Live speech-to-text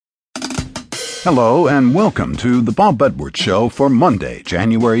Hello and welcome to The Bob Edwards Show for Monday,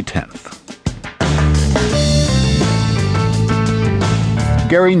 January 10th.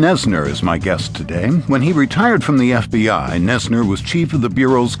 Gary Noesner is my guest today. When he retired from the FBI, Noesner was chief of the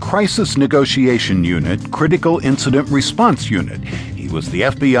Bureau's Crisis Negotiation Unit, Critical Incident Response Unit. He was the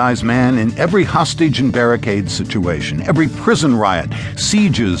FBI's man in every hostage and barricade situation, every prison riot,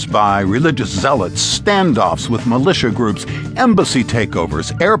 sieges by religious zealots, standoffs with militia groups, embassy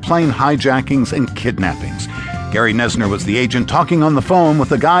takeovers, airplane hijackings, and kidnappings. Gary Noesner was the agent talking on the phone with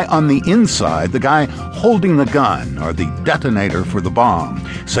the guy on the inside, the guy holding the gun or the detonator for the bomb.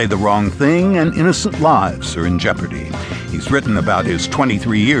 Say the wrong thing and innocent lives are in jeopardy. He's written about his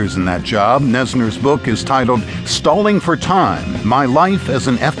 23 years in that job. Noesner's book is titled Stalling for Time: My Life as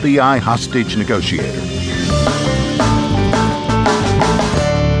an FBI Hostage Negotiator.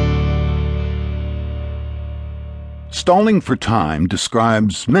 Stalling for Time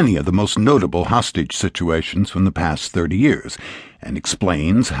describes many of the most notable hostage situations from the past 30 years and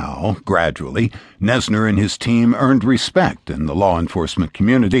explains how, gradually, Noesner and his team earned respect in the law enforcement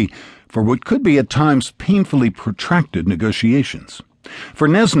community for what could be at times painfully protracted negotiations. For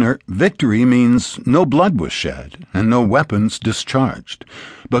Noesner, victory means no blood was shed and no weapons discharged.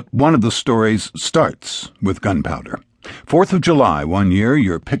 But one of the stories starts with gunpowder. 4th of July, one year,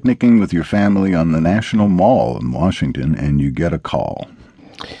 you're picnicking with your family on the National Mall in Washington, and you get a call.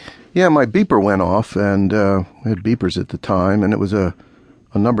 Yeah, my beeper went off, and we had beepers at the time, and it was a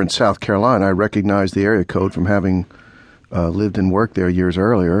number in South Carolina. I recognized the area code from having lived and worked there years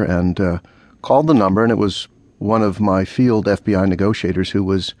earlier, and called the number, and it was one of my field FBI negotiators who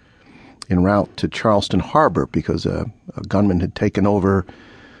was en route to Charleston Harbor because a gunman had taken over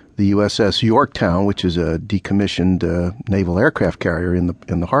the USS Yorktown, which is a decommissioned naval aircraft carrier in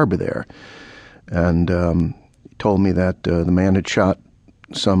the harbor there, and he told me that the man had shot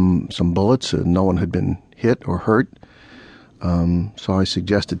some bullets. No one had been hit or hurt. So I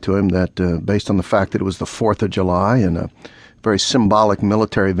suggested to him that based on the fact that it was the 4th of July and a very symbolic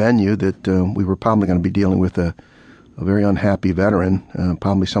military venue, that we were probably going to be dealing with a very unhappy veteran,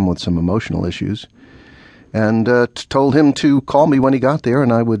 probably someone with some emotional issues. And told him to call me when he got there,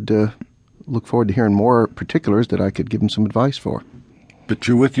 and I would look forward to hearing more particulars that I could give him some advice for. But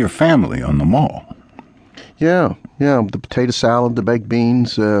you're with your family on the mall. Yeah, the potato salad, the baked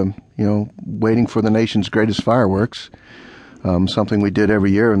beans, waiting for the nation's greatest fireworks, something we did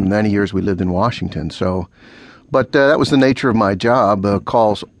every year, and many years we lived in Washington. But that was the nature of my job.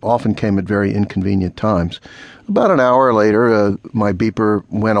 Calls often came at very inconvenient times. About an hour later, my beeper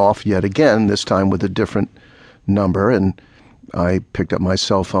went off yet again, this time with a different number, and I picked up my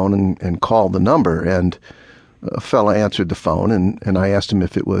cell phone and called the number, and a fella answered the phone, and I asked him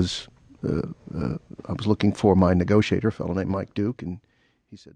if it was, I was looking for my negotiator, a fellow named Mike Duke, and